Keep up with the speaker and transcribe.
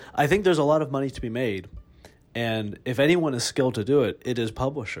I think there's a lot of money to be made. And if anyone is skilled to do it, it is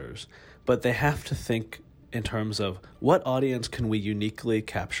publishers. But they have to think in terms of what audience can we uniquely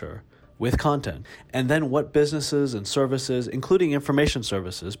capture with content, and then what businesses and services, including information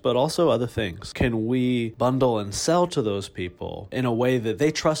services, but also other things, can we bundle and sell to those people in a way that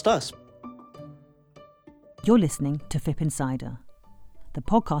they trust us. You're listening to FIP Insider, the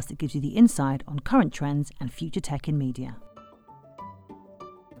podcast that gives you the insight on current trends and future tech in media.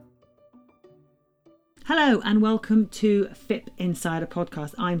 Hello and welcome to FIP Insider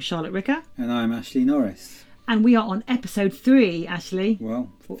podcast. I'm Charlotte Ricker. And I'm Ashley Norris. And we are on episode 3, Ashley.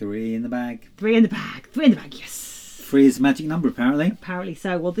 Well, 3 in the bag. 3 in the bag. 3 in the bag, yes. 3 is a magic number, apparently. Apparently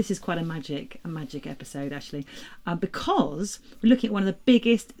so. Well, this is quite a magic episode, Ashley, because we're looking at one of the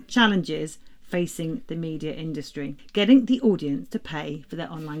biggest challenges facing the media industry, getting the audience to pay for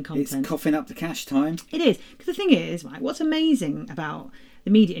their online content. It's coughing up the cash time. It is. Because the thing is, right, what's amazing about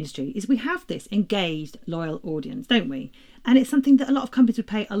the media industry is we have this engaged, loyal audience, don't we? And it's something that a lot of companies would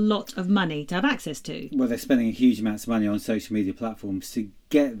pay a lot of money to have access to. Well, they're spending a huge amounts of money on social media platforms to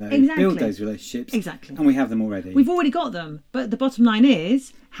get those, build those relationships. Exactly. And we have them already. We've already got them. But the bottom line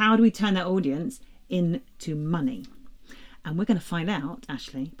is, how do we turn that audience into money? And we're going to find out,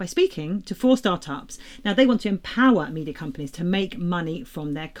 Ashley, by speaking to 4 startups. Now, they want to empower media companies to make money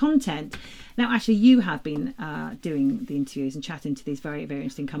from their content. Now, Ashley, you have been doing the interviews and chatting to these very, very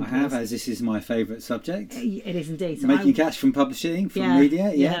interesting companies. I have, as this is my favourite subject. It is indeed. So making cash from publishing, from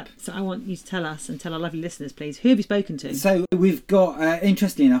media, yeah. So I want you to tell us and tell our lovely listeners, please, who have you spoken to? So we've got,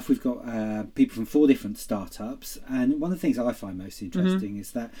 interestingly enough, we've got people from 4 different startups. And one of the things I find most interesting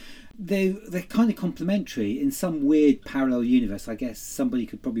is that they're kind of complementary in some weird parallel universe. I guess somebody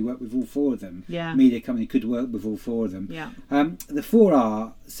could probably work with all 4 of them. Yeah. Media company could work with all 4 of them. Yeah. The 4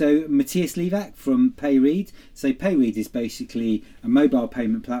 are, so Matthias Levac from PayRead. So PayRead is basically a mobile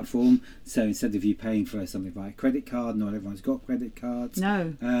payment platform. So instead of you paying for something like a credit card, not everyone's got credit cards.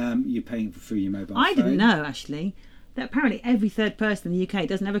 No. You're paying through your mobile phone. I didn't know, actually, that apparently every third person in the UK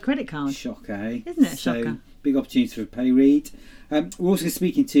doesn't have a credit card. Shock, eh? Isn't it a shocker? So big opportunity for PayRead. We're also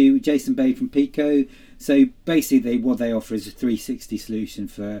speaking to Jason Bay from Pico. So basically what they offer is a 360 solution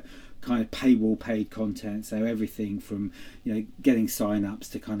for kind of paywall paid content. So everything from getting sign-ups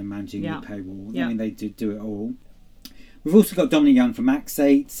to kind of managing your paywall. I mean, they do it all. We've also got Dominic Young from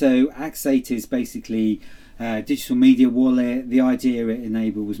Axate. So Axate is basically a digital media wallet. The idea it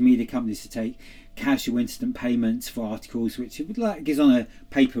enables media companies to take casual instant payments for articles, which is on a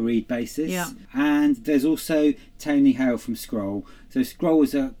pay-per-read basis. Yeah. And there's also Tony Hale from Scroll. So Scroll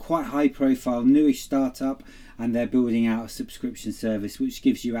is a quite high-profile, newish startup, and they're building out a subscription service which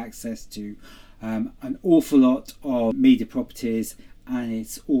gives you access to an awful lot of media properties, and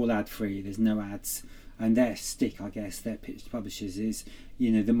it's all ad-free. There's no ads. And their stick, I guess, their pitch to publishers is,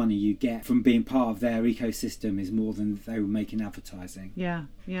 the money you get from being part of their ecosystem is more than they were making advertising. Yeah,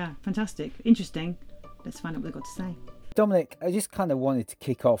 fantastic. Interesting. Let's find out what they've got to say. Dominic, I just kind of wanted to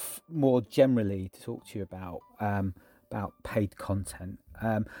kick off more generally to talk to you about paid content.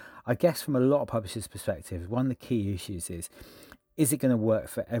 I guess from a lot of publishers' perspective, one of the key issues is it going to work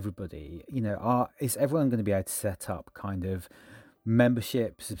for everybody? Is everyone going to be able to set up kind of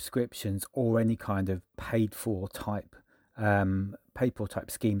membership subscriptions or any kind of paid for type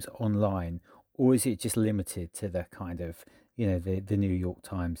schemes online, or is it just limited to the kind of the New York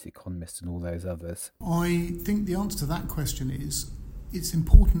Times, The Economist and all those others? I think the answer to that question is it's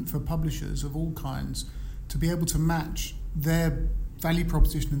important for publishers of all kinds to be able to match their value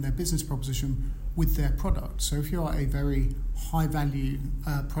proposition and their business proposition with their product. So if you are a very high value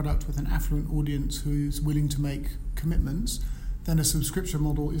product with an affluent audience who's willing to make commitments, then a subscription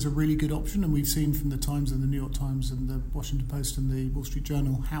model is a really good option, and we've seen from the Times and the New York Times and the Washington Post and the Wall Street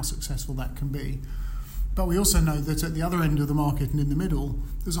Journal how successful that can be. But we also know that at the other end of the market and in the middle,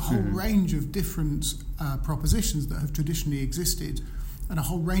 there's a whole range of different propositions that have traditionally existed, and a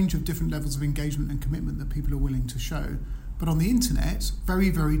whole range of different levels of engagement and commitment that people are willing to show. But on the internet, very,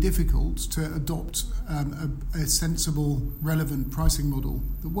 very difficult to adopt a sensible, relevant pricing model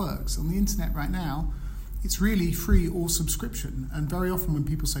that works. On the internet right now, it's really free or subscription, and very often when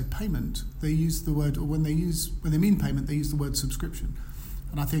people say payment, they use the word, or when they mean payment, they use the word subscription.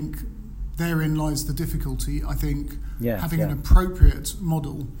 And I think therein lies the difficulty. I think having an appropriate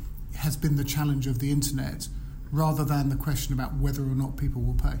model has been the challenge of the internet, rather than the question about whether or not people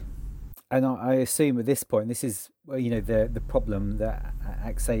will pay. And I assume at this point, this is the problem that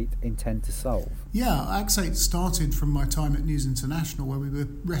Axate intend to solve. Yeah, Axate started from my time at News International, where we were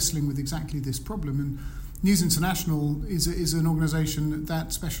wrestling with exactly this problem. And News International is an organisation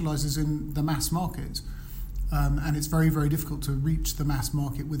that specialises in the mass market. And it's very, very difficult to reach the mass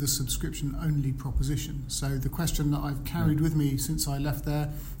market with a subscription-only proposition. So the question that I've carried with me since I left there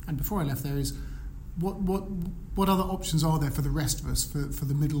and before I left there is, what other options are there for the rest of us, for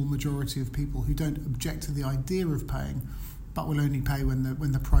the middle majority of people who don't object to the idea of paying, but will only pay when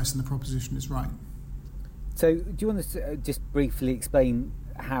the price and the proposition is right? So do you want to just briefly explain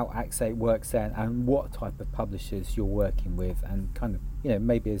how Axate works then, and what type of publishers you're working with, and kind of,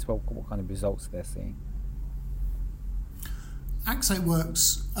 maybe as well what kind of results they're seeing? Axate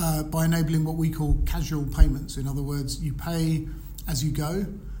works by enabling what we call casual payments. In other words, you pay as you go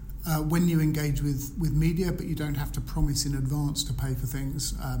when you engage with media, but you don't have to promise in advance to pay for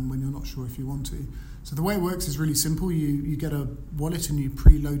things when you're not sure if you want to. So the way it works is really simple. You get a wallet and you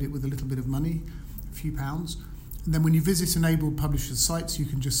preload it with a little bit of money, a few pounds. And then when you visit enabled publishers' sites, you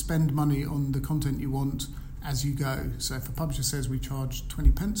can just spend money on the content you want as you go. So if a publisher says we charge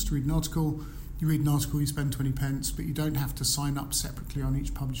 20 pence to read an article, you read an article, you spend 20 pence, but you don't have to sign up separately on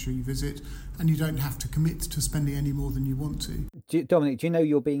each publisher you visit, and you don't have to commit to spending any more than you want to. Dominic, do you know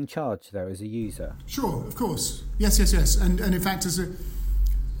you're being charged there as a user? Sure, of course. Yes. And in fact, as a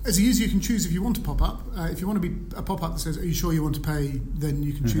user, you can choose if you want to pop up. If you want to be a pop-up that says, are you sure you want to pay, then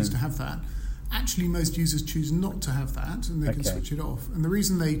you can choose to have that. Actually, most users choose not to have that, and they can switch it off. And the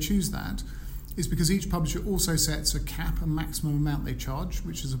reason they choose that is because each publisher also sets a cap, a maximum amount they charge,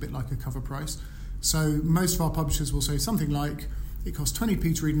 which is a bit like a cover price. So most of our publishers will say something like, it costs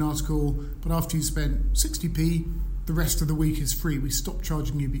 20p to read an article, but after you've spent 60p, the rest of the week is free. We stop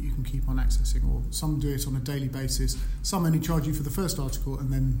charging you, but you can keep on accessing. Or some do it on a daily basis. Some only charge you for the first article,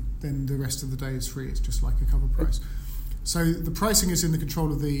 and then the rest of the day is free. It's just like a cover price. So the pricing is in the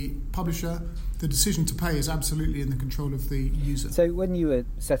control of the publisher. The decision to pay is absolutely in the control of the user. So when you were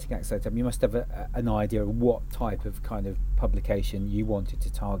setting Axate up, you must have an idea of what type of kind of publication you wanted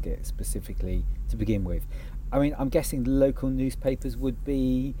to target specifically to begin with. I mean, I'm guessing local newspapers would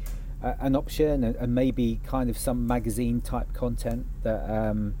be an option, and maybe kind of some magazine type content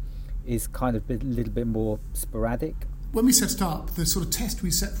that is kind of a little bit more sporadic. When we set it up, the sort of test we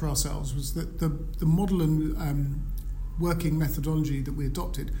set for ourselves was that the model and working methodology that we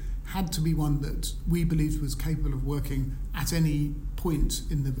adopted had to be one that we believed was capable of working at any point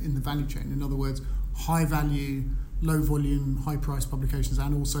in the value chain. In other words, high value, low volume, high price publications,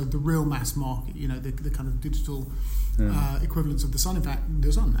 and also the real mass market, the kind of digital equivalents of the Sun, in fact,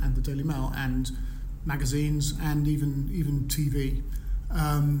 the Sun and the Daily Mail and magazines and even TV.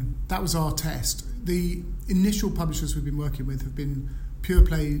 That was our test. The initial publishers we've been working with have been pure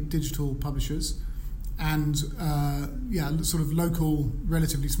play digital publishers, and sort of local,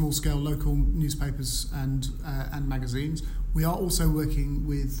 relatively small scale local newspapers and magazines. We are also working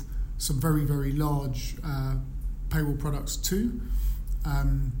with some very, very large paywall products too.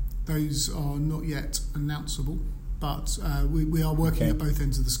 Those are not yet announceable, but we are working at both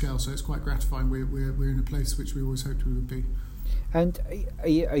ends of the scale, so it's quite gratifying. We're in a place which we always hoped we would be. And are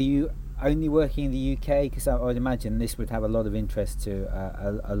you only working in the UK? Because I would imagine this would have a lot of interest to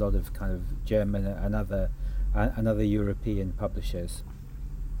a lot of kind of German and other European publishers.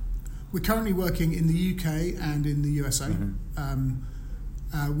 We're currently working in the UK and in the USA.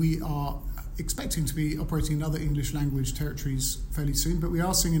 Mm-hmm. We are expecting to be operating in other English language territories fairly soon, but we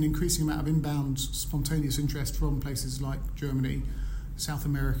are seeing an increasing amount of inbound spontaneous interest from places like Germany, South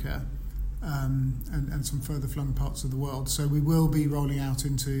America, and some further flung parts of the world. So we will be rolling out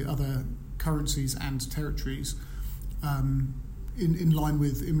into other currencies and territories in line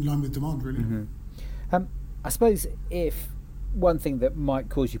with demand, really. Mm-hmm. I suppose if one thing that might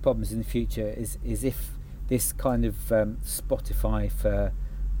cause you problems in the future is if this kind of Spotify for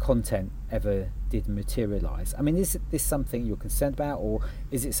content ever did materialise. I mean, is this something you're concerned about, or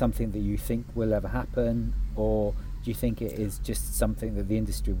is it something that you think will ever happen, or do you think it is just something that the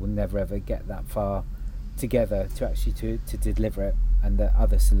industry will never ever get that far together to actually to deliver it, and that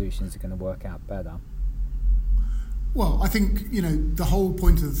other solutions are going to work out better? Well, I think, the whole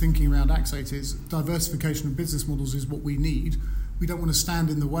point of the thinking around Axate is diversification of business models is what we need. We don't want to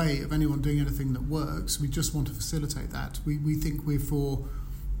stand in the way of anyone doing anything that works. We just want to facilitate that. We think we're for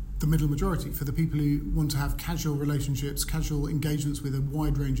the middle majority, for the people who want to have casual relationships, casual engagements with a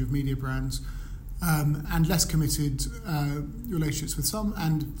wide range of media brands, and less committed relationships with some,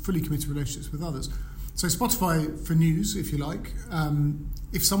 and fully committed relationships with others. So Spotify for news, if you like,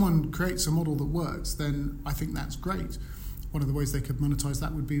 if someone creates a model that works, then I think that's great. One of the ways they could monetize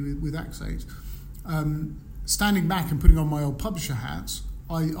that would be with Axate. Standing back and putting on my old publisher hat,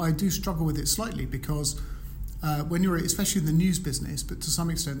 I do struggle with it slightly, because when you're, especially in the news business, but to some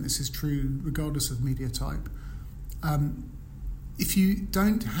extent this is true regardless of media type, if you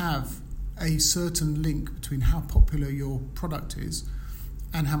don't have a certain link between how popular your product is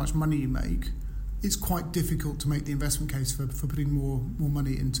and how much money you make, it's quite difficult to make the investment case for putting more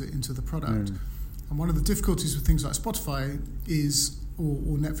money into the product. And one of the difficulties with things like Spotify is,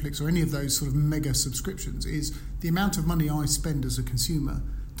 or Netflix or any of those sort of mega subscriptions, is the amount of money I spend as a consumer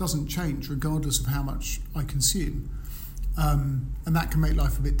doesn't change regardless of how much I consume. And that can make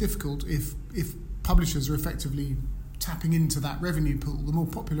life a bit difficult if publishers are effectively tapping into that revenue pool. The more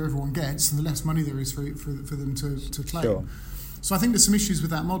popular everyone gets, the less money there is for them to claim. Sure. So I think there's some issues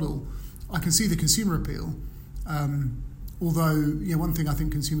with that model. I can see the consumer appeal, although one thing I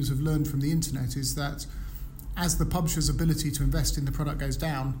think consumers have learned from the internet is that as the publisher's ability to invest in the product goes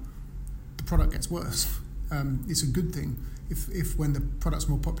down, the product gets worse. It's a good thing if when the product's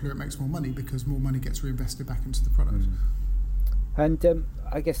more popular, it makes more money because more money gets reinvested back into the product. And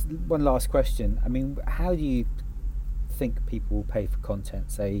I guess one last question. I mean, how do you think people will pay for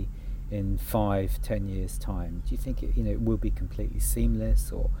content, say, in 5-10 years' time? Do you think it will be completely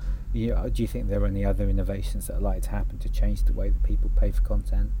seamless, or do you think there are any other innovations that are likely to happen to change the way that people pay for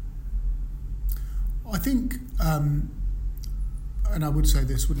content? I think, and I would say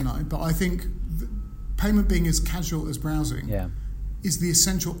this, wouldn't I? But I think payment being as casual as browsing is the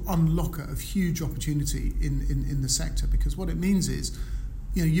essential unlocker of huge opportunity in the sector, because what it means is,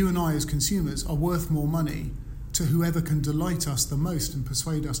 you and I as consumers are worth more money to whoever can delight us the most and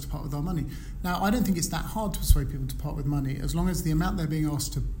persuade us to part with our money. Now, I don't think it's that hard to persuade people to part with money, as long as the amount they're being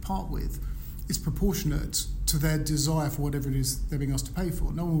asked to part with is proportionate to their desire for whatever it is they're being asked to pay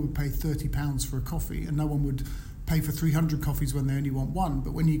for. No one would pay £30 for a coffee, and no one would pay for 300 coffees when they only want one.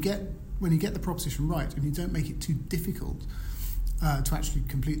 But when you get the proposition right and you don't make it too difficult to actually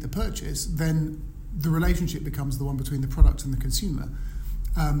complete the purchase, then the relationship becomes the one between the product and the consumer.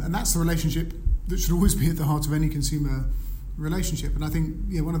 And that's the relationship that should always be at the heart of any consumer relationship. And I think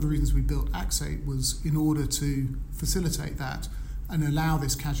one of the reasons we built Axate was in order to facilitate that and allow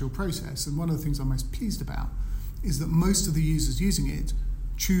this casual process. And one of the things I'm most pleased about is that most of the users using it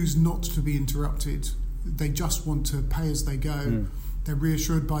choose not to be interrupted. They just want to pay as they go. They're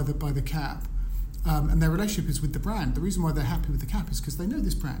reassured by the cap. And their relationship is with the brand. The reason why they're happy with the cap is because they know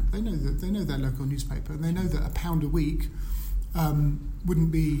this brand. They know their local newspaper, and they know that £1 a week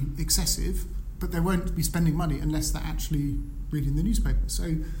wouldn't be excessive, but they won't be spending money unless they're actually reading the newspaper.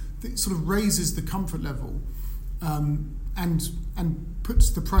 So it sort of raises the comfort level and puts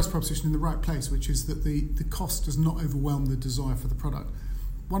the price proposition in the right place, which is that the cost does not overwhelm the desire for the product.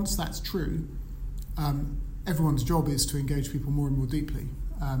 Once that's true, everyone's job is to engage people more and more deeply.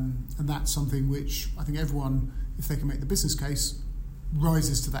 And that's something which I think everyone, if they can make the business case,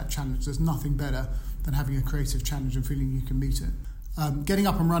 rises to that challenge. There's nothing better than having a creative challenge and feeling you can meet it. Getting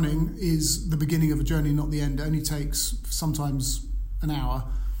up and running is the beginning of a journey, not the end. It only takes sometimes an hour.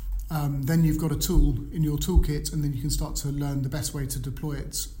 Then you've got a tool in your toolkit, and then you can start to learn the best way to deploy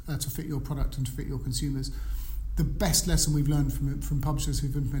it to fit your product and to fit your consumers. The best lesson we've learned from publishers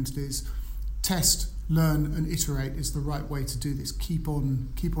who've implemented is test, learn, and iterate is the right way to do this. Keep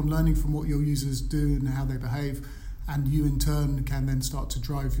on learning from what your users do and how they behave, and you in turn can then start to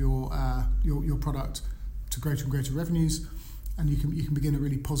drive your product to greater and greater revenues, and you can begin a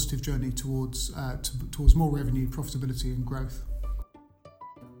really positive journey towards more revenue, profitability, and growth.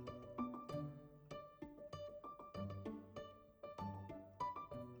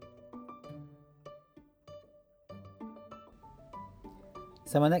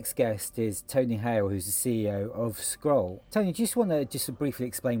 So my next guest is Tony Hale, who's the CEO of Scroll. Tony, do you just want to briefly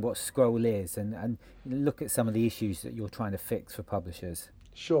explain what Scroll is and look at some of the issues that you're trying to fix for publishers?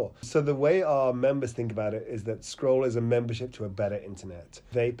 Sure. So the way our members think about it is that Scroll is a membership to a better internet.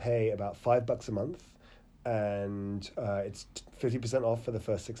 They pay about $5 a month, and it's 50% off for the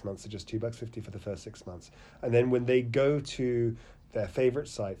first 6 months, so just $2.50 for the first 6 months. And then when they go to their favorite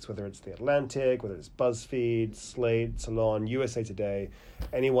sites, whether it's The Atlantic, whether it's BuzzFeed, Slate, Salon, USA Today,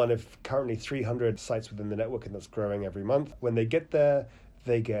 any one of currently 300 sites within the network, and that's growing every month. When they get there,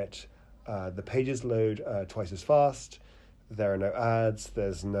 they get the pages load twice as fast. There are no ads.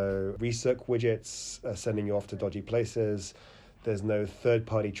 There's no recirc widgets sending you off to dodgy places. There's no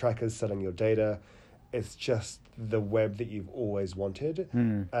third-party trackers selling your data. It's just the web that you've always wanted.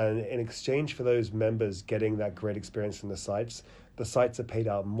 And in exchange for those members getting that great experience from the sites are paid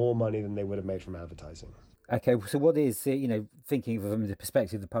out more money than they would have made from advertising. Okay, so what is, thinking from the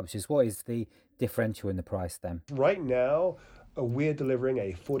perspective of the publishers, what is the differential in the price then? Right now, we're delivering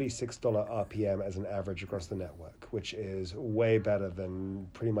a $46 RPM as an average across the network, which is way better than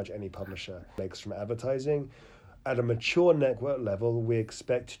pretty much any publisher makes from advertising. At a mature network level, we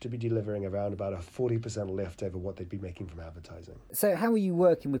expect to be delivering around about a 40% lift over what they'd be making from advertising. So how are you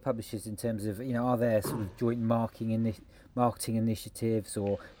working with publishers in terms of, are there sort of joint marketing initiatives,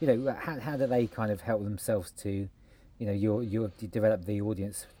 or, how do they kind of help themselves to, you develop the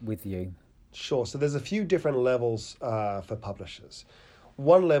audience with you? Sure. So there's a few different levels for publishers.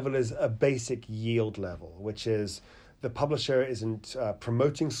 One level is a basic yield level, which is the publisher isn't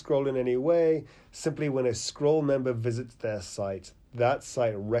promoting Scroll in any way. Simply when a Scroll member visits their site, that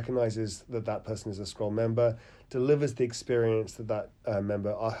site recognizes that that person is a Scroll member, delivers the experience that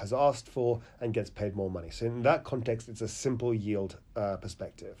member has asked for, and gets paid more money. So in that context, it's a simple yield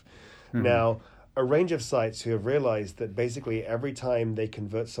perspective. Mm-hmm. Now, a range of sites who have realized that basically every time they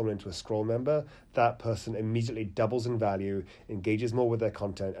convert someone into a Scroll member, that person immediately doubles in value, engages more with their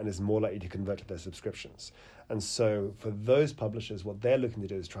content, and is more likely to convert to their subscriptions. And so for those publishers, what they're looking to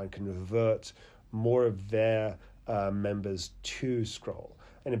do is try and convert more of their members to Scroll.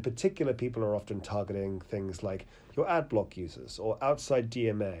 And in particular, people are often targeting things like your ad block users or outside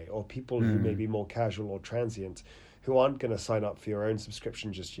DMA, or people who may be more casual or transient who aren't going to sign up for your own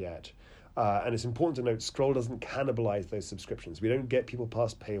subscription just yet. And it's important to note, Scroll doesn't cannibalize those subscriptions. We don't get people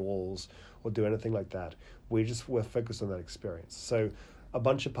past paywalls or do anything like that. We're focused on that experience. So a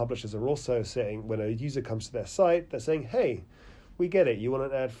bunch of publishers are also saying, when a user comes to their site, they're saying, hey, we get it. You want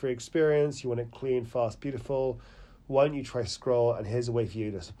an ad-free experience. You want it clean, fast, beautiful. Why don't you try Scroll? And here's a way for you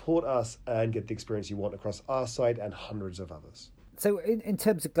to support us and get the experience you want across our site and hundreds of others. So in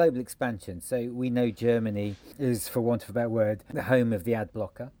terms of global expansion, so we know Germany is, for want of a better word, the home of the ad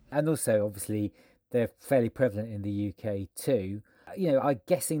blocker. And also, obviously, they're fairly prevalent in the UK too. I'm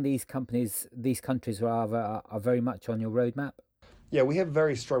guessing these countries are very much on your roadmap. Yeah, we have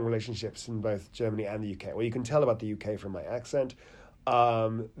very strong relationships in both Germany and the UK. Well, you can tell about the UK from my accent.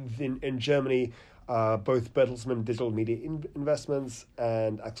 In Germany, both Bertelsmann Digital Media Investments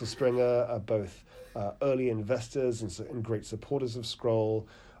and Axel Springer are both early investors and great supporters of Scroll.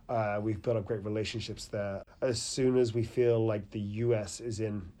 We've built up great relationships there. As soon as we feel like the US is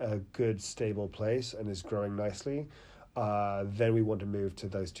in a good, stable place and is growing nicely, then we want to move to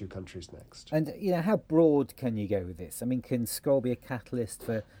those two countries next. And how broad can you go with this? I mean, can Scroll be a catalyst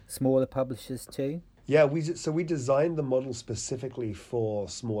for smaller publishers too? Yeah, we designed the model specifically for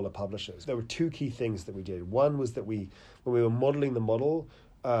smaller publishers. There were two key things that we did. One was that when we were modeling the model,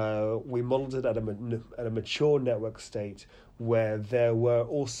 we modeled it at a mature network state where there were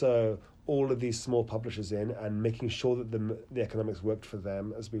also all of these small publishers in, and making sure that the economics worked for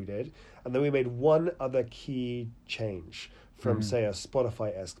them as we did. And then we made one other key change from, say, a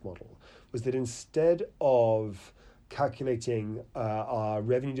Spotify-esque model, was that instead of calculating our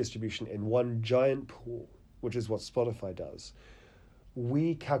revenue distribution in one giant pool, which is what Spotify does,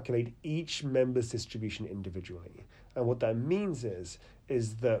 we calculate each member's distribution individually. And what that means is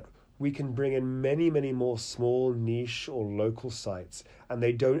that we can bring in many, many more small, niche or local sites, and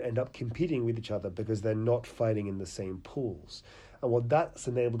they don't end up competing with each other because they're not fighting in the same pools. And what that's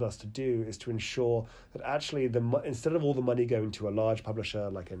enabled us to do is to ensure that actually instead of all the money going to a large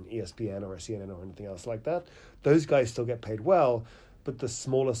publisher like an ESPN or a CNN or anything else like that, those guys still get paid well, but the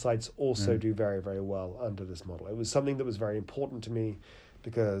smaller sites also do very, very well under this model. It was something that was very important to me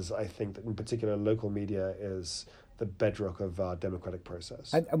because I think that in particular local media is the bedrock of our democratic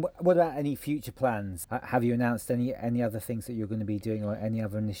process. And what about any future plans? Have you announced any other things that you're going to be doing, or any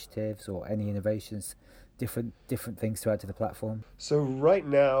other initiatives or any innovations, different things to add to the platform? So right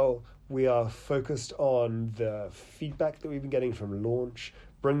now we are focused on the feedback that we've been getting from launch,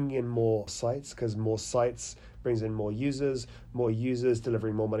 bringing in more sites, because more sites brings in more users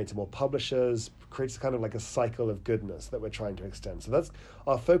delivering more money to more publishers, creates kind of like a cycle of goodness that we're trying to extend. So that's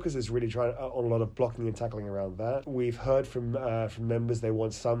our focus, is really trying on a lot of blocking and tackling around that. We've heard from members they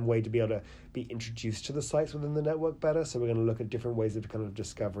want some way to be able to be introduced to the sites within the network better, so we're going to look at different ways of kind of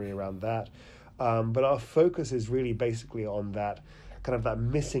discovery around that. But our focus is really basically on that kind of that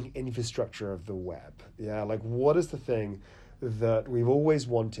missing infrastructure of the web. Yeah, like what is the thing that we've always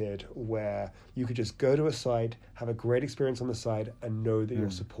wanted where you could just go to a site, have a great experience on the site, and know that you're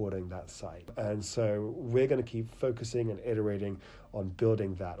supporting that site. And so we're going to keep focusing and iterating on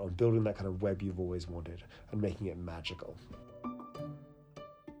building that kind of web you've always wanted and making it magical.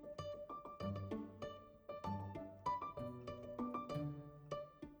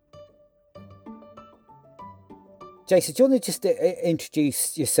 Jason, do you want to just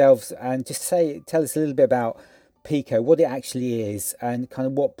introduce yourselves and just tell us a little bit about Pico, what it actually is, and kind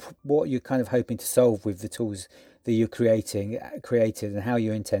of what you're kind of hoping to solve with the tools that you're created, and how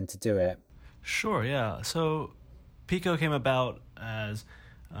you intend to do it? Sure, yeah. So Pico came about as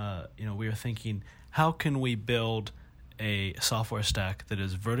we were thinking, how can we build a software stack that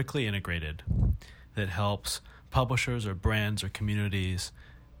is vertically integrated, that helps publishers or brands or communities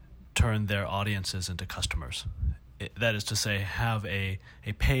turn their audiences into customers? That is to say, have a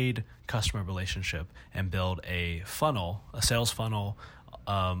paid customer relationship and build a funnel, a sales funnel,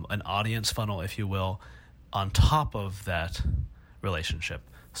 an audience funnel, if you will, on top of that relationship,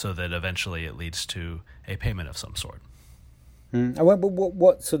 so that eventually it leads to a payment of some sort. And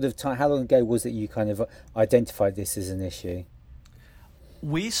what sort of time, how long ago was it you kind of identified this as an issue?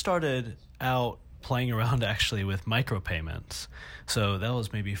 We started out playing around actually with micropayments. So that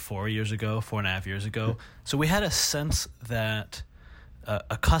was maybe 4.5 years ago. So we had a sense that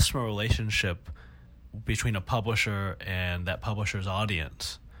a customer relationship between a publisher and that publisher's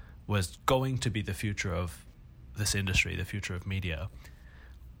audience was going to be the future of this industry, the future of media.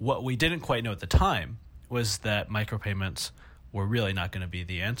 What we didn't quite know at the time was that micropayments were really not going to be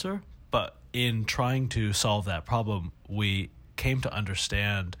the answer. But in trying to solve that problem, we came to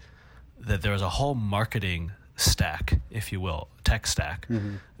understand that there was a whole marketing stack, if you will, tech stack,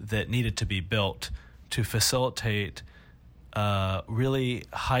 that needed to be built to facilitate really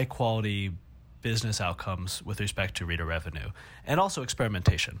high quality business outcomes with respect to reader revenue and also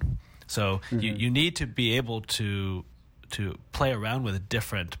experimentation. So you need to be able to play around with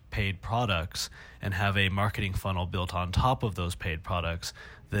different paid products and have a marketing funnel built on top of those paid products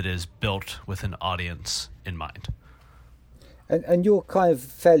that is built with an audience in mind. And you're kind of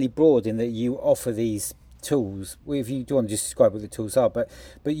fairly broad in that you offer these tools. If you do want to just describe what the tools are, but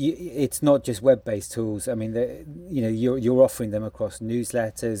it's not just web-based tools. I mean, you're offering them across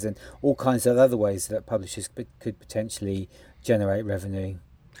newsletters and all kinds of other ways that publishers could potentially generate revenue.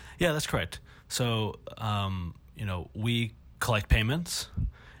 Yeah, that's correct. So, we collect payments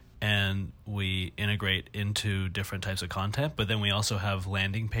and we integrate into different types of content, but then we also have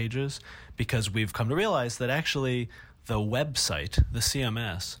landing pages because we've come to realize that actually the website, the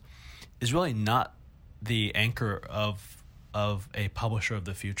CMS, is really not the anchor of a publisher of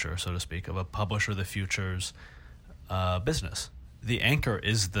the future, so to speak, of a publisher of the future's business. The anchor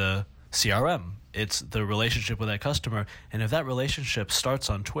is the CRM. It's the relationship with that customer. And if that relationship starts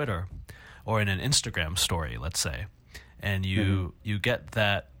on Twitter or in an Instagram story, let's say, and you get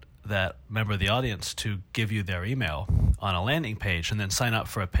that member of the audience to give you their email on a landing page and then sign up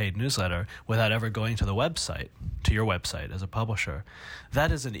for a paid newsletter without ever going to the website, to your website as a publisher,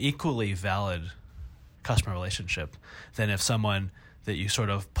 that is an equally valid customer relationship than if someone that you sort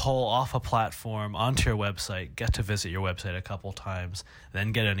of pull off a platform onto your website, get to visit your website a couple times,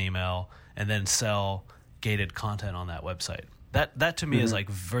 then get an email, and then sell gated content on that website. That to me is like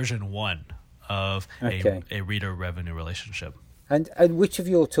version 1 of a reader revenue relationship. And which of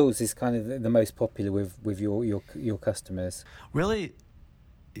your tools is kind of the most popular with your customers? Really,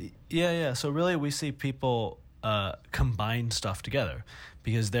 yeah. So really we see people combine stuff together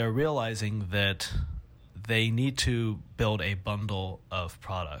because they're realizing that they need to build a bundle of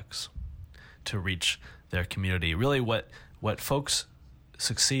products to reach their community. Really what folks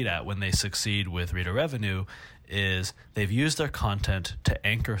succeed at when they succeed with reader revenue is they've used their content to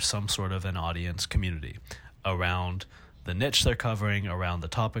anchor some sort of an audience community around the niche they're covering, around the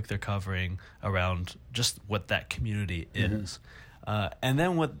topic they're covering, around just what that community is. And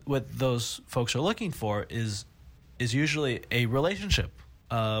then what those folks are looking for is usually a relationship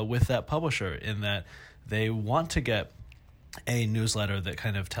with that publisher, in that they want to get a newsletter that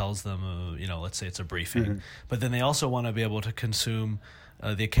kind of tells them, let's say it's a briefing, but then they also want to be able to consume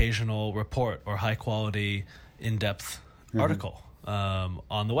the occasional report or high quality, in-depth article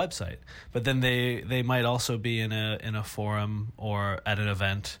on the website. But then they might also be in a forum or at an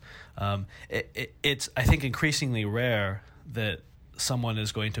event. It's I think increasingly rare that someone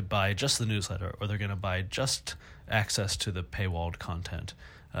is going to buy just the newsletter, or they're going to buy just access to the paywalled content,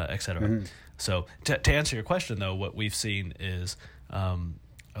 et cetera. So to answer your question, though, what we've seen is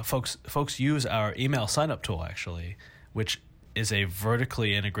folks use our email sign-up tool, actually, which is a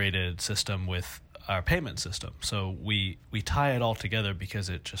vertically integrated system with our payment system. So we tie it all together because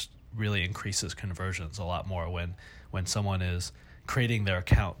it just really increases conversions a lot more when someone is creating their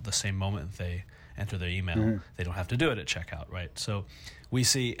account the same moment they enter their email. They don't have to do it at checkout, right? So we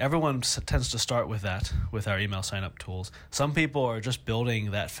see everyone tends to start with that, with our email sign-up tools. Some people are just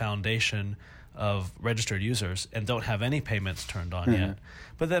building that foundation of registered users and don't have any payments turned on yet.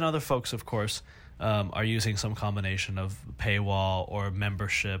 But then other folks, of course, are using some combination of paywall or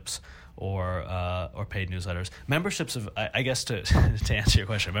memberships or paid newsletters. Memberships have, I guess, to to answer your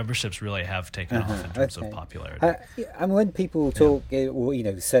question, memberships really have taken off in terms of popularity. And when people talk,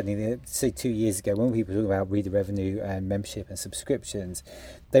 or certainly say 2 years ago, when people talk about reader revenue and membership and subscriptions,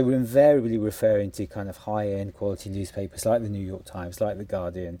 they were invariably referring to kind of high-end quality newspapers like the New York Times, like the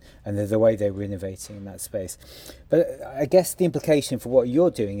Guardian, and the way they were innovating in that space. But I guess the implication for what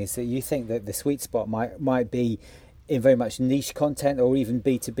you're doing is that you think that the sweet spot might be in very much niche content or even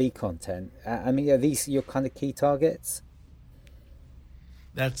B2B content. I mean, are these your kind of key targets?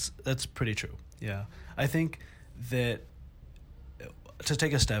 That's pretty true. Yeah. I think that, to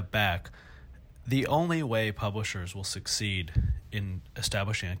take a step back, the only way publishers will succeed in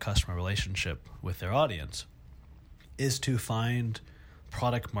establishing a customer relationship with their audience is to find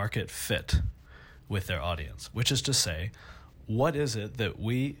product market fit with their audience, which is to say, what is it that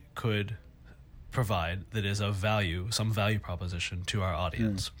we could provide that is of value, some value proposition to our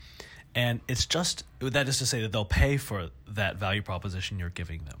audience. And it's just, that is to say that they'll pay for that value proposition you're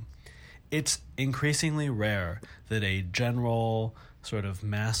giving them. It's increasingly rare that a general sort of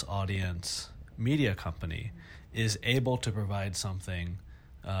mass audience media company is able to provide something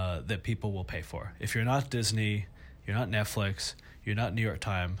that people will pay for. If you're not Disney, you're not Netflix, you're not New York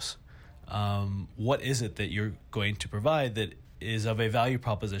Times, what is it that you're going to provide that is of a value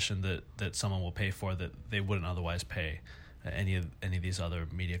proposition that someone will pay for that they wouldn't otherwise pay any of these other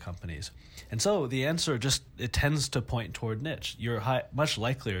media companies? And so the answer it tends to point toward niche. You're much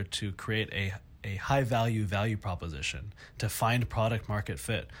likelier to create a high value proposition to find product market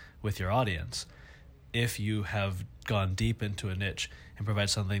fit with your audience if you have gone deep into a niche and provide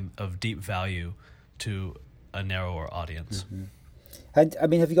something of deep value to a narrower audience. Mm-hmm. And I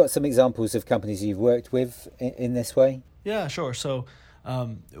mean, have you got some examples of companies you've worked with in this way? Yeah, sure. So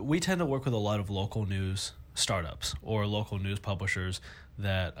we tend to work with a lot of local news startups or local news publishers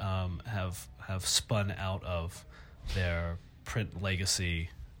that have spun out of their print legacy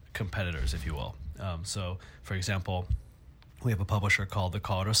competitors, if you will. So, for example, we have a publisher called the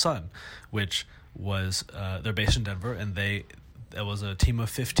Colorado Sun, which was they're based in Denver, and there was a team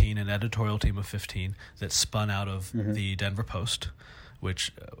of 15, an editorial team of 15 that spun out of the Denver Post,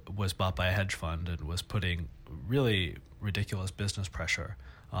 which was bought by a hedge fund and was putting really ridiculous business pressure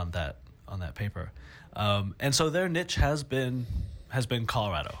on that paper. And so their niche has been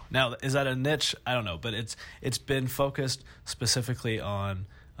Colorado. Now, is that a niche? I don't know, but it's been focused specifically on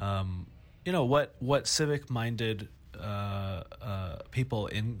what civic-minded people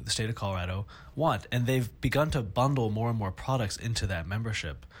in the state of Colorado want, and they've begun to bundle more and more products into that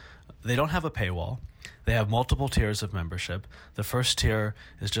membership. They don't have a paywall. They have multiple tiers of membership. The first tier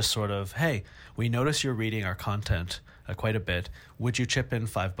is just sort of, hey, we notice you're reading our content quite a bit. Would you chip in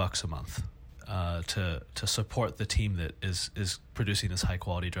 $5 a month to support the team that is producing this high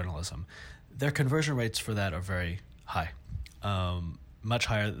quality journalism? Their conversion rates for that are very high, much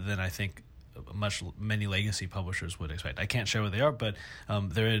higher than I think many legacy publishers would expect. I can't share what they are, but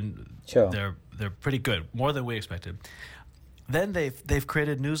they're pretty good, more than we expected. Then they've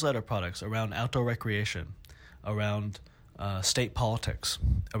created newsletter products around outdoor recreation, around state politics,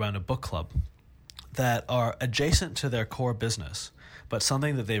 around a book club that are adjacent to their core business, but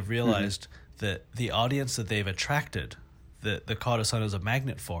something that they've realized that the audience that they've attracted, that the Colorado Sun is a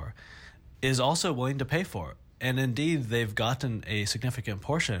magnet for, is also willing to pay for. And indeed, they've gotten a significant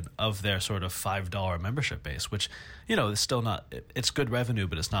portion of their sort of $5 membership base, which, is still not, it's good revenue,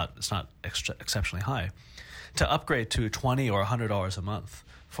 but it's not exceptionally high, to upgrade to $20 or $100 a month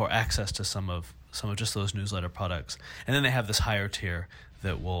for access to some of just those newsletter products. And then they have this higher tier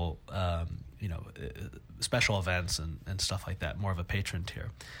that will, special events and stuff like that, more of a patron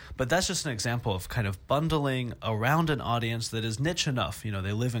tier. But that's just an example of kind of bundling around an audience that is niche enough. They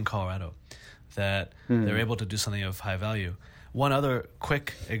live in Colorado, that they're able to do something of high value. One other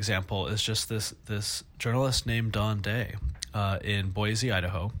quick example is just this journalist named Don Day in Boise,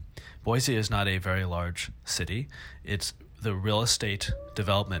 Idaho. Boise is not a very large city. It's the real estate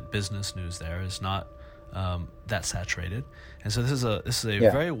development business news there is not that saturated. And so this is a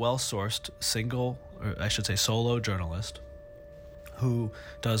very well-sourced solo journalist who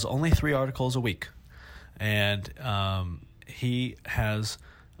does only 3 articles a week. And he has,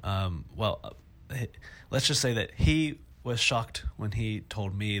 let's just say that he was shocked when he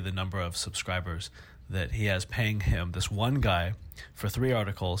told me the number of subscribers that he has paying him, this one guy, for 3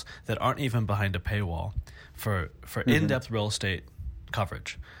 articles that aren't even behind a paywall for in-depth real estate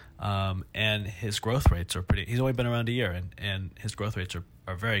coverage. And his growth rates are he's only been around a year, and his growth rates are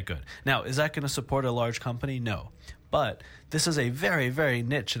very good. Now, is that going to support a large company? No. But this is a very, very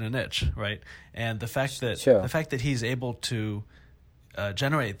niche in a niche, right? And the fact that he's able to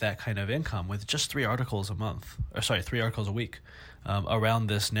generate that kind of income with just 3 articles a week around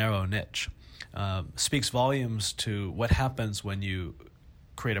this narrow niche. Speaks volumes to what happens when you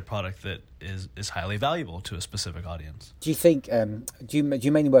create a product that is highly valuable to a specific audience. Do you think, do you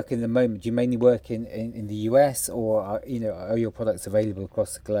mainly work in the moment? Do you mainly work in the US, or are your products available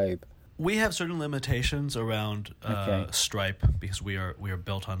across the globe? We have certain limitations around Stripe, because we are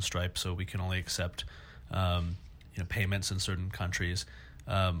built on Stripe, so we can only accept payments in certain countries.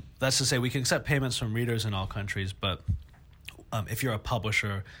 That's to say, we can accept payments from readers in all countries, but if you're a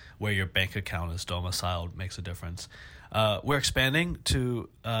publisher where your bank account is domiciled, makes a difference. We're expanding to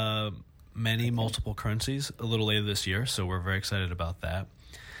multiple currencies a little later this year, so we're very excited about that.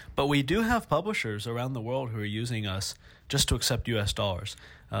 But we do have publishers around the world who are using us just to accept US dollars.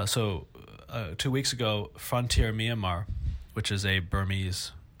 So 2 weeks ago, Frontier Myanmar, which is a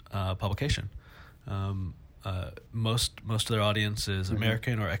Burmese publication, most of their audience is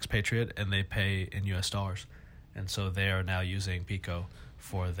American or expatriate, and they pay in US dollars. And so they are now using Pico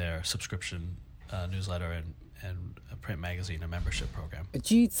for their subscription newsletter and a print magazine and membership program.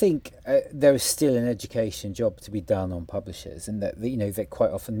 Do you think there is still an education job to be done on publishers, and that they're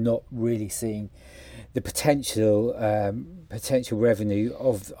quite often not really seeing the potential revenue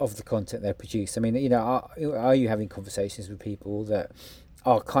of the content they produce? I mean, are you having conversations with people that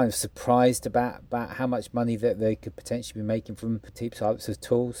are kind of surprised about how much money that they could potentially be making from types of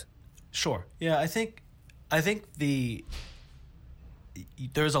tools? Sure. Yeah, I think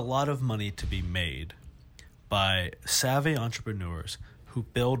there's a lot of money to be made by savvy entrepreneurs who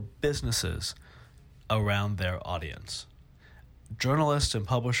build businesses around their audience. Journalists and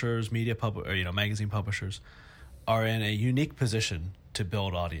publishers, magazine publishers, are in a unique position to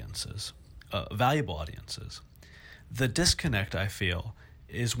build audiences, valuable audiences. The disconnect, I feel,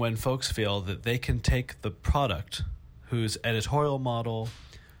 is when folks feel that they can take the product whose editorial model,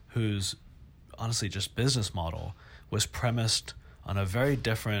 whose honestly just business model was premised on a very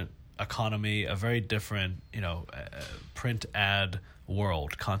different economy, a very different, print ad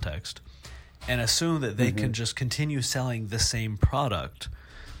world context, and assume that they can just continue selling the same product,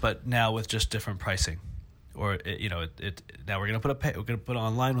 but now with just different pricing, or now we're going to put it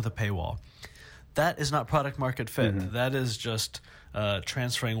online with a paywall. That is not product market fit. That is just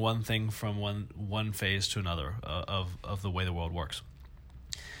transferring one thing from one phase to another of the way the world works.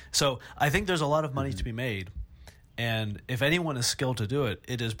 So I think there's a lot of money to be made. And if anyone is skilled to do it,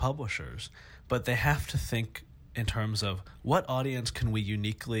 it is publishers. But they have to think in terms of what audience can we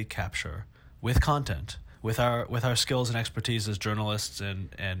uniquely capture with content, with our skills and expertise as journalists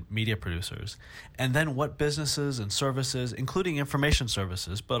and media producers. And then what businesses and services, including information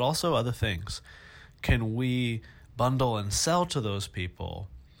services, but also other things, can we bundle and sell to those people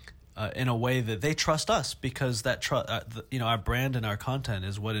in a way that they trust us, because that our brand and our content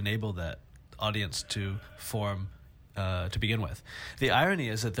is what enabled that audience to form to begin with. The irony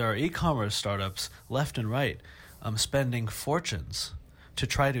is that there are e-commerce startups left and right spending fortunes to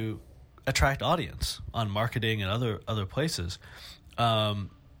try to attract audience on marketing and other places,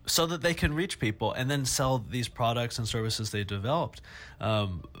 so that they can reach people and then sell these products and services they developed.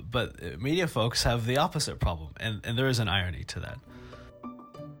 But media folks have the opposite problem, and there is an irony to that.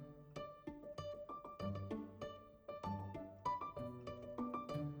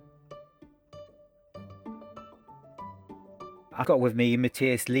 I've got with me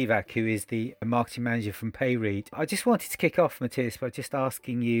Matthias Levac, who is the marketing manager from PayRead. I just wanted to kick off, Matthias, by just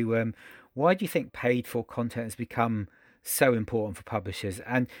asking you, why do you think paid for content has become so important for publishers?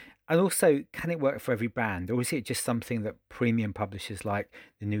 And also, can it work for every brand? Or is it just something that premium publishers like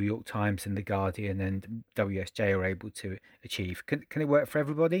the New York Times and The Guardian and WSJ are able to achieve? Can it work for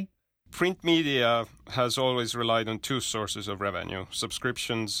everybody? Print media has always relied on two sources of revenue,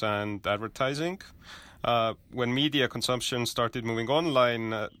 subscriptions and advertising. When media consumption started moving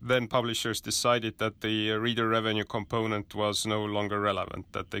online, then publishers decided that the reader revenue component was no longer relevant,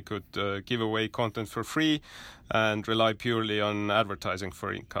 that they could give away content for free and rely purely on advertising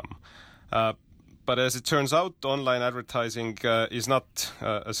for income. But as it turns out, online advertising is not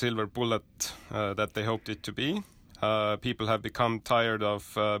a silver bullet that they hoped it to be. People have become tired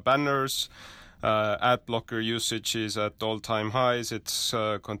of banners. Ad blocker usage is at all-time highs. It's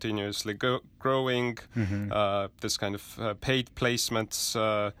continuously growing. This kind of paid placements,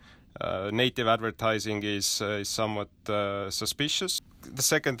 native advertising is somewhat suspicious. the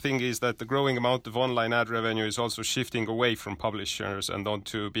second thing is that the growing amount of online ad revenue is also shifting away from publishers and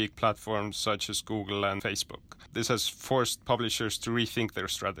onto big platforms such as Google and Facebook. This has forced publishers to rethink their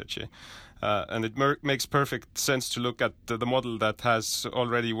strategy. And it makes perfect sense to look at the model that has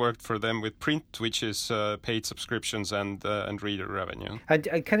already worked for them with print, which is paid subscriptions and reader revenue. And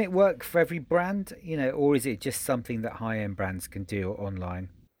can it work for every brand, or is it just something that high-end brands can do online?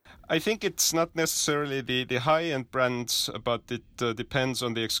 I think it's not necessarily the high-end brands, but it depends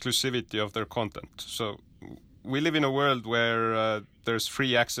on the exclusivity of their content. So we live in a world where there's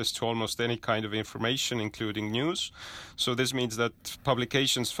free access to almost any kind of information, including news. So this means that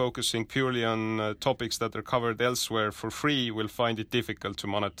publications focusing purely on topics that are covered elsewhere for free will find it difficult to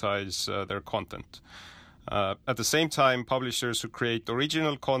monetize their content. At the same time, publishers who create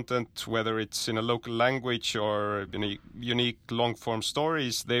original content, whether it's in a local language or in unique long-form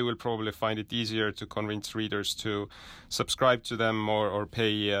stories, they will probably find it easier to convince readers to subscribe to them or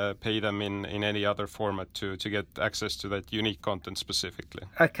pay them in any other format to get access to that unique content specifically.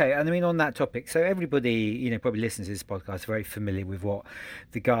 Okay, and I mean on that topic, so everybody probably listens to this podcast is very familiar with what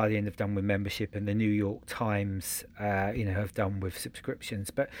The Guardian have done with membership and the New York Times have done with subscriptions.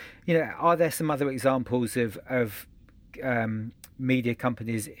 But are there some other examples of media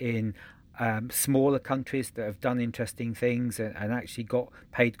companies in smaller countries that have done interesting things and actually got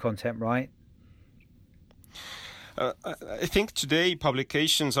paid content right? I think today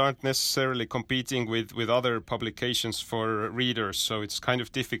publications aren't necessarily competing with other publications for readers, so it's kind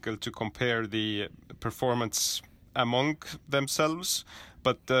of difficult to compare the performance among themselves.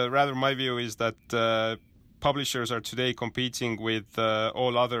 But rather my view is that publishers are today competing with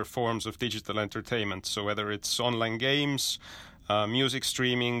all other forms of digital entertainment. So whether it's online games, music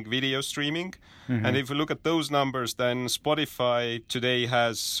streaming, video streaming. Mm-hmm. And if we look at those numbers, then Spotify today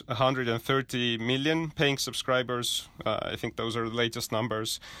has 130 million paying subscribers. I think those are the latest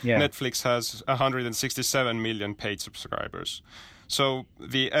numbers. Yeah. Netflix has 167 million paid subscribers. So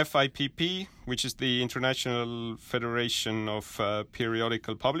the FIPP, which is the International Federation of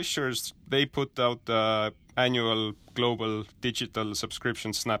Periodical Publishers, they put out annual global digital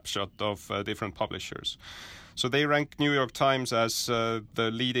subscription snapshot of different publishers. So they rank New York Times as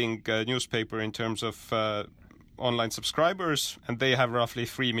the leading newspaper in terms of online subscribers, and they have roughly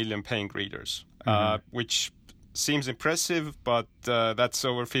 3 million paying readers, which seems impressive, but that's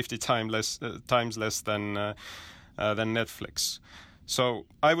over 50 times less than Netflix. So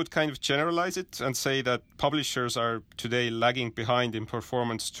I would kind of generalize it and say that publishers are today lagging behind in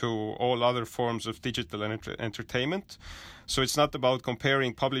performance to all other forms of digital entertainment. So it's not about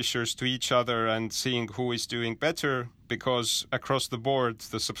comparing publishers to each other and seeing who is doing better, because across the board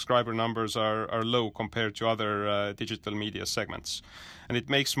the subscriber numbers are low compared to other digital media segments. And it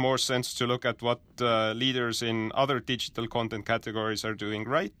makes more sense to look at what leaders in other digital content categories are doing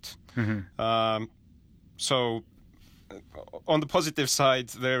right. Mm-hmm. So on the positive side,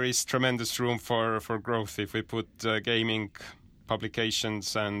 there is tremendous room for growth if we put gaming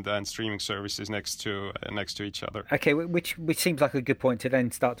publications and streaming services next to each other. Okay, which seems like a good point to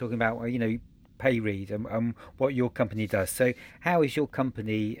then start talking about PayRead and what your company does. So how is your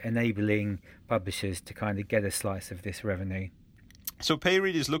company enabling publishers to kind of get a slice of this revenue? So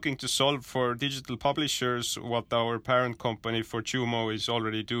PayRead is looking to solve for digital publishers what our parent company Fortumo is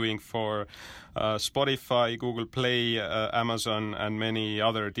already doing for Spotify, Google Play, Amazon, and many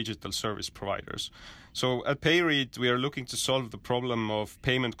other digital service providers. So at PayRead, we are looking to solve the problem of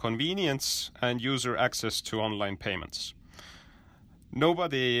payment convenience and user access to online payments.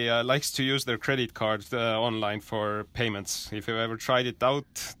 Nobody likes to use their credit card online for payments. If you've ever tried it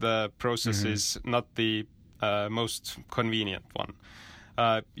out, the process is not the most convenient one.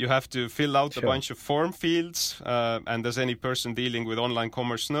 You have to fill out a bunch of form fields, and as any person dealing with online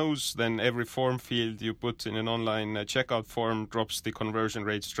commerce knows, then every form field you put in an online checkout form drops the conversion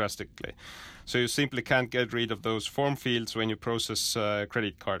rates drastically. So you simply can't get rid of those form fields when you process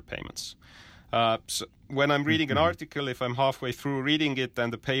credit card payments. So when I'm reading an article, if I'm halfway through reading it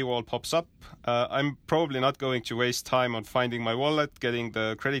and the paywall pops up, I'm probably not going to waste time on finding my wallet, getting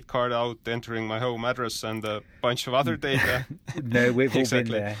the credit card out, entering my home address and a bunch of other data. No, we've all been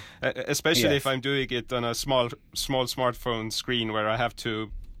there. Especially if I'm doing it on a small smartphone screen where I have to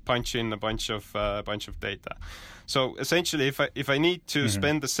punch in a bunch of data. So essentially, if I need to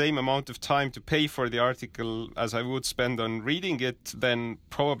spend the same amount of time to pay for the article as I would spend on reading it, then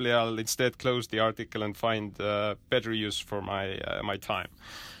probably I'll instead close the article and find better use for my time.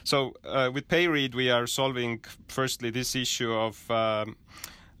 So with PayRead, we are solving firstly this issue of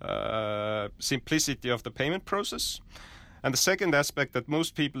simplicity of the payment process. And the second aspect that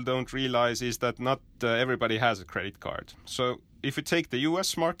most people don't realize is that not everybody has a credit card. So if you take the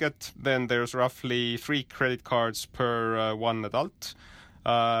US market, then there's roughly 3 credit cards per one adult.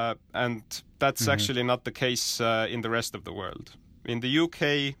 And that's actually not the case in the rest of the world. In the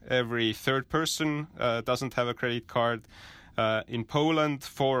UK, every third person doesn't have a credit card. In Poland,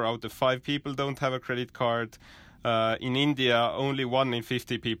 4 out of 5 people don't have a credit card. In India, only 1 in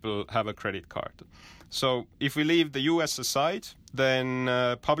 50 people have a credit card. So if we leave the US aside, then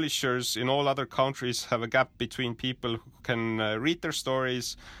publishers in all other countries have a gap between people who can read their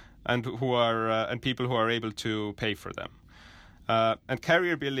stories and people who are able to pay for them. And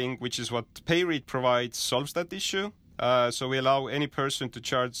carrier billing, which is what PayRead provides, solves that issue. So we allow any person to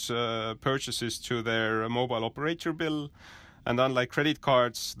charge purchases to their mobile operator bill. And unlike credit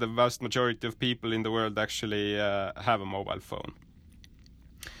cards, the vast majority of people in the world actually have a mobile phone.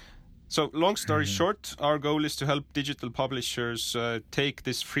 So long story short, our goal is to help digital publishers take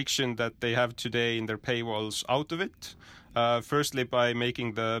this friction that they have today in their paywalls out of it. Firstly, by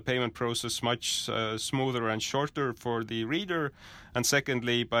making the payment process much smoother and shorter for the reader, and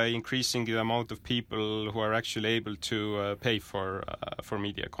secondly, by increasing the amount of people who are actually able to pay for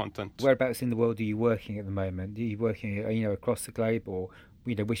media content. Whereabouts in the world are you working at the moment? Are you working, across the globe, or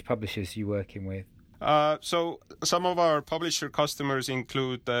which publishers are you working with? So some of our publisher customers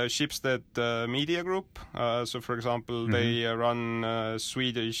include Schibsted Media Group. So, for example, they run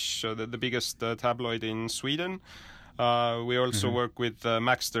Swedish, the biggest tabloid in Sweden. We also work with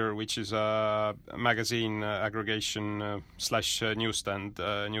Maxter, which is a magazine aggregation /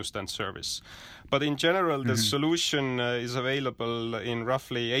 newsstand service. But in general, the solution is available in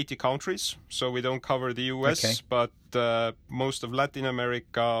roughly 80 countries. So we don't cover the US, but most of Latin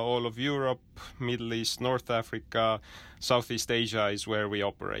America, all of Europe, Middle East, North Africa, Southeast Asia is where we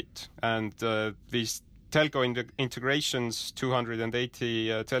operate. And these telco integrations, 280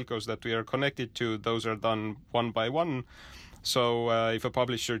 telcos that we are connected to, those are done one by one. So if a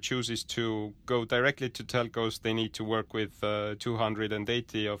publisher chooses to go directly to telcos, they need to work with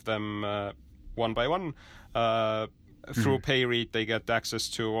 280 of them one by one. Through PayRead, they get access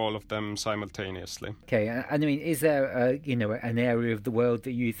to all of them simultaneously. Okay, and I mean, is there an area of the world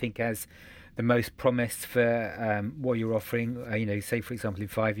that you think has the most promise for what you're offering? Say for example in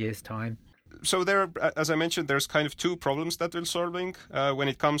 5 years' time. So there, as I mentioned, there's kind of 2 problems that we're solving. When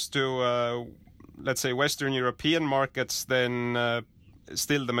it comes to, let's say, Western European markets, then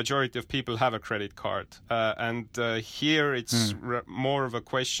still the majority of people have a credit card. And here it's more of a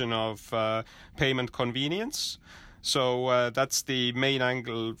question of payment convenience. So that's the main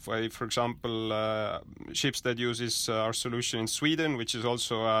angle. For example, Schibsted uses our solution in Sweden, which is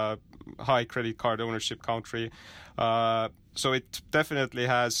also a high credit card ownership country. So it definitely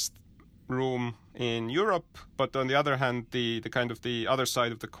has room in Europe, but on the other hand, the kind of the other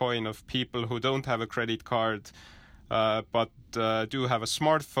side of the coin of people who don't have a credit card but do have a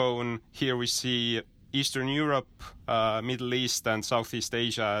smartphone, here we see Eastern Europe, Middle East and Southeast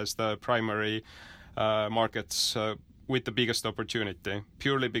Asia as the primary markets with the biggest opportunity,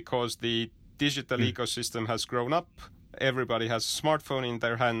 purely because the digital ecosystem has grown up. Everybody has a smartphone in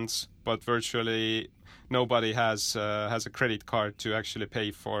their hands, but virtually nobody has a credit card to actually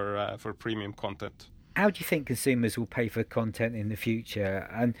pay for premium content. How do you think consumers will pay for content in the future?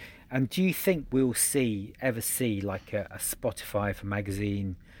 And do you think we'll ever see like a Spotify for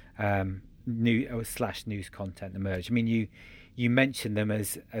magazine news content emerge? I mean, you mentioned them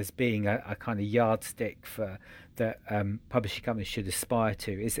as being a kind of yardstick for that publishing companies should aspire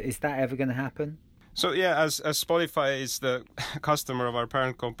to. Is that ever going to happen? So yeah, as Spotify is the customer of our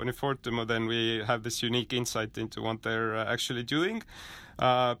parent company Fortimo, then we have this unique insight into what they're actually doing.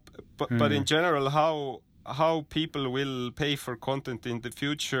 But in general, how people will pay for content in the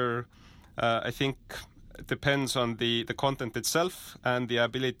future, I think depends on the content itself and the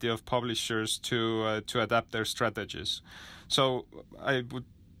ability of publishers to adapt their strategies. So I would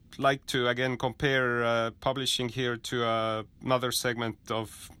like to again compare publishing here to another segment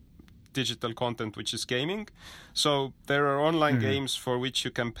of digital content, which is gaming. So there are online games for which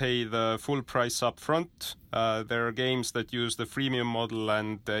you can pay the full price up front. There are games that use the freemium model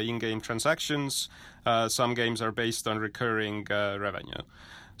and in-game transactions. Some games are based on recurring revenue.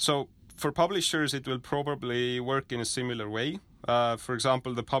 So for publishers, it will probably work in a similar way. For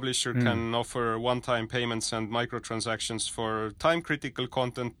example, the publisher can offer one-time payments and microtransactions for time-critical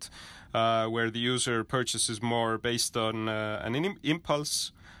content, where the user purchases more based on an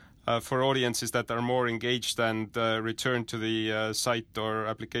impulse. For audiences that are more engaged and return to the site or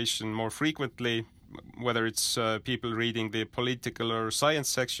application more frequently, whether it's people reading the political or science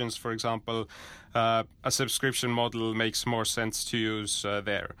sections, for example, a subscription model makes more sense to use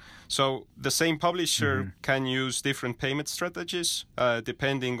there. So the same publisher can use different payment strategies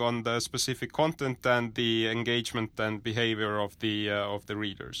depending on the specific content and the engagement and behavior of the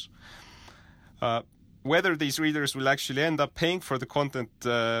readers. Whether these readers will actually end up paying for the content,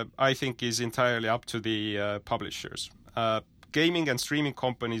 I think, is entirely up to the publishers. Gaming and streaming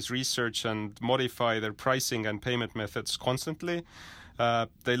companies research and modify their pricing and payment methods constantly.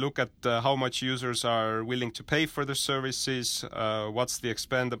 They look at how much users are willing to pay for their services, what's the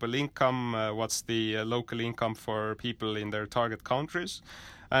expendable income, what's the local income for people in their target countries,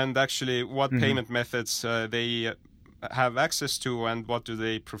 and actually what payment methods they have access to and what do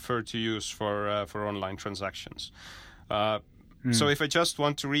they prefer to use for online transactions. So if I just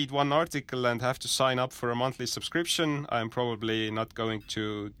want to read one article and have to sign up for a monthly subscription, I'm probably not going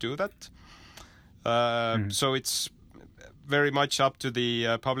to do that. So it's very much up to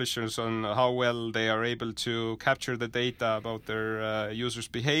the publishers on how well they are able to capture the data about their users'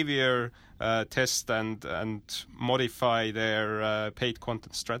 behavior, test and modify their paid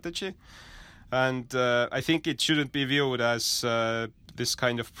content strategy. And I think it shouldn't be viewed as this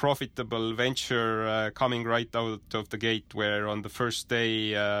kind of profitable venture coming right out of the gate, where on the first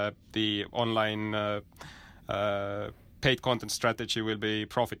day the online paid content strategy will be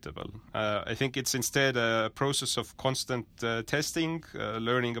profitable. I think it's instead a process of constant testing,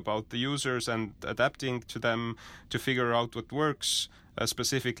 learning about the users and adapting to them to figure out what works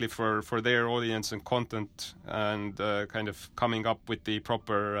specifically for their audience and content, and kind of coming up with the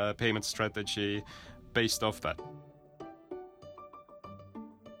proper payment strategy based off that.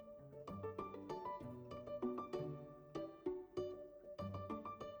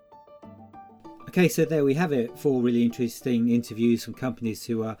 Okay, so there we have it. 4 really interesting interviews from companies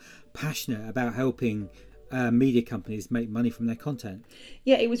who are passionate about helping media companies make money from their content.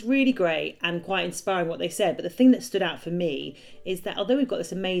 Yeah, it was really great and quite inspiring what they said. But the thing that stood out for me is that although we've got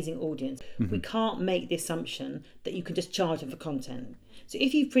this amazing audience, we can't make the assumption that you can just charge them for content. So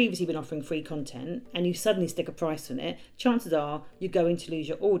if you've previously been offering free content and you suddenly stick a price on it, chances are you're going to lose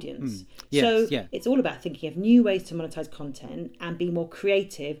your audience. It's all about thinking of new ways to monetize content and be more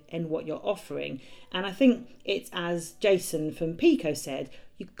creative in what you're offering. And I think it's, as Jason from Pico said,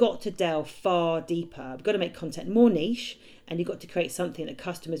 you've got to delve far deeper. You've got to make content more niche, and you've got to create something that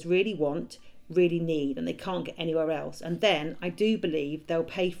customers really want, really need, and they can't get anywhere else. And then I do believe they'll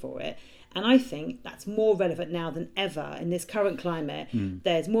pay for it. And I think that's more relevant now than ever in this current climate.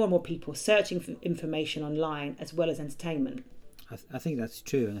 There's more and more people searching for information online as well as entertainment. I think that's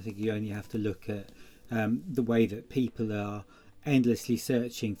true, and I think you only have to look at the way that people are endlessly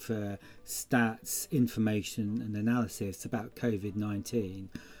searching for stats, information and analysis about COVID-19.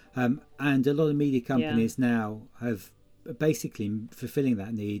 And a lot of media companies now have basically fulfilling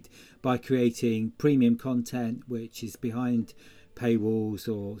that need by creating premium content which is behind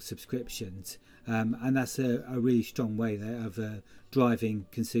paywalls or subscriptions, and that's a really strong way of driving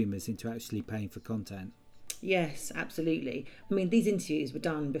consumers into actually paying for content. Yes, absolutely. I mean, these interviews were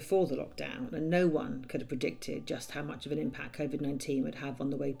done before the lockdown, and no one could have predicted just how much of an impact COVID-19 would have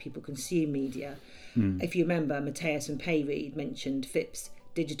on the way people consume media. If you remember, Matthias from Payread mentioned Phipps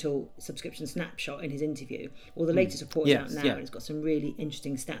digital subscription snapshot in his interview. Well, the latest report is out now, and it's got some really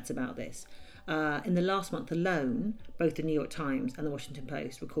interesting stats about this. In the last month alone, both the New York Times and the Washington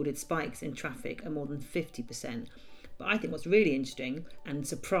Post recorded spikes in traffic of more than 50%. But I think what's really interesting and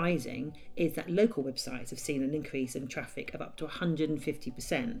surprising is that local websites have seen an increase in traffic of up to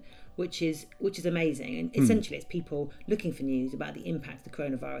 150%, which is amazing. And essentially, it's people looking for news about the impact of the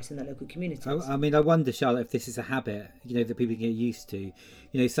coronavirus in their local communities. I mean, I wonder, Charlotte, if this is a habit, that people get used to.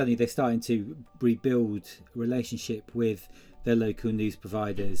 Suddenly they're starting to rebuild a relationship with their local news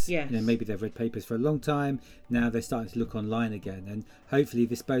providers. Maybe they've read papers for a long time. Now they're starting to look online again, and hopefully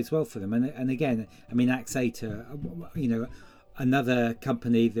this bodes well for them. And again, I mean, Axator, another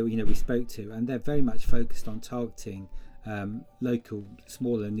company that we spoke to, and they're very much focused on targeting local,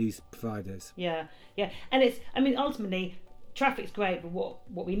 smaller news providers. Yeah, and ultimately, traffic's great, but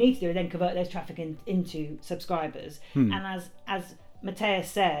what we need to do is then convert those traffic into subscribers. And as Matthias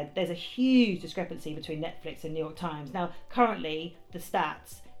said, there's a huge discrepancy between Netflix and New York Times. Now, currently, the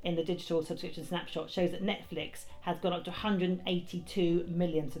stats in the digital subscription snapshot shows that Netflix has gone up to 182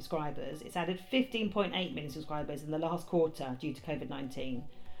 million subscribers. It's added 15.8 million subscribers in the last quarter due to COVID-19.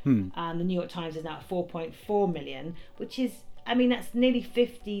 And the New York Times is now at 4.4 million, which is, that's nearly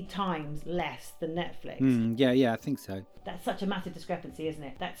 50 times less than Netflix. Yeah, I think so. That's such a massive discrepancy, isn't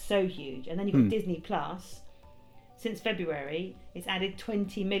it? That's so huge. And then you've got Disney Plus. Since February, it's added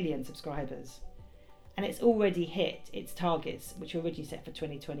 20 million subscribers. and it's already hit its targets, which were originally set for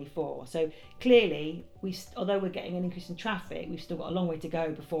 2024. So clearly, although we're getting an increase in traffic, we've still got a long way to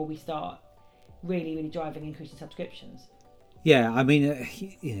go before we start really driving increase in subscriptions. Yeah, I mean,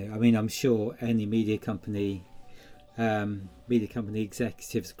 I'm sure any media company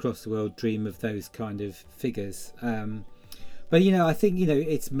executives across the world dream of those kind of figures. But I think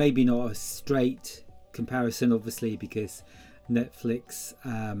it's maybe not a straight comparison, obviously, because Netflix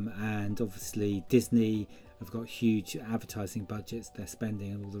and obviously Disney have got huge advertising budgets they're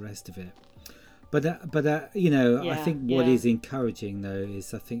spending and all the rest of it. But I think what is encouraging though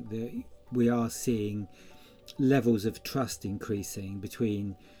is I think that we are seeing levels of trust increasing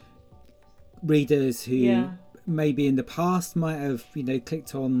between readers who maybe in the past might have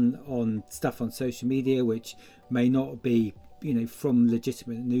clicked on stuff on social media which may not be from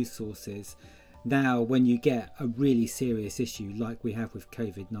legitimate news sources. Now when you get a really serious issue like we have with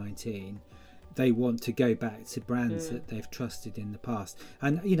COVID-19, they want to go back to brands that they've trusted in the past.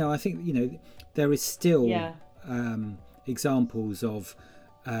 And I think there is still examples of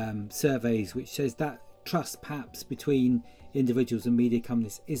surveys which says that trust perhaps between individuals and media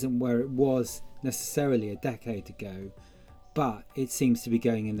companies isn't where it was necessarily a decade ago, but it seems to be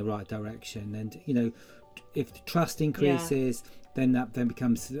going in the right direction. And if the trust increases, then that then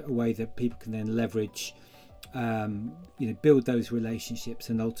becomes a way that people can then leverage, build those relationships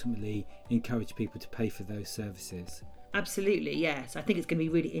and ultimately encourage people to pay for those services. Absolutely, yes. I think it's going to be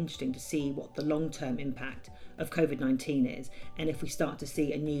really interesting to see what the long-term impact of COVID-19 is, and if we start to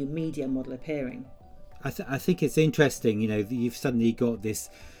see a new media model appearing. I think it's interesting, you've suddenly got this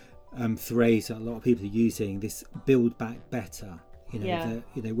phrase that a lot of people are using, this build back better.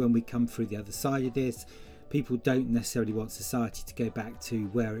 That when we come through the other side of this, people don't necessarily want society to go back to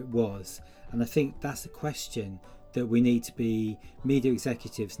where it was. And I think that's a question that media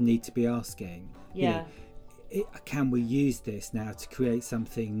executives need to be asking. Can we use this now to create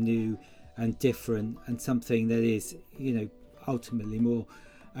something new and different and something that is, ultimately more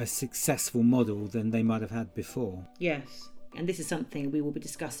a successful model than they might have had before? Yes. And this is something we will be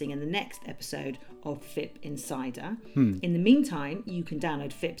discussing in the next episode of FIP Insider. In the meantime, you can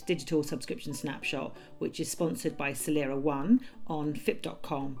download FIP's digital subscription snapshot, which is sponsored by Solera One on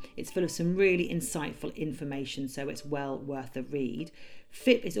FIP.com. It's full of some really insightful information, so it's well worth a read.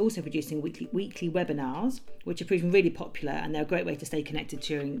 FIP is also producing weekly webinars, which are proving really popular, and they're a great way to stay connected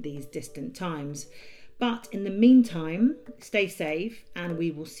during these distant times. But in the meantime, stay safe, and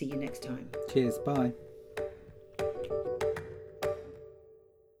we will see you next time. Cheers, bye.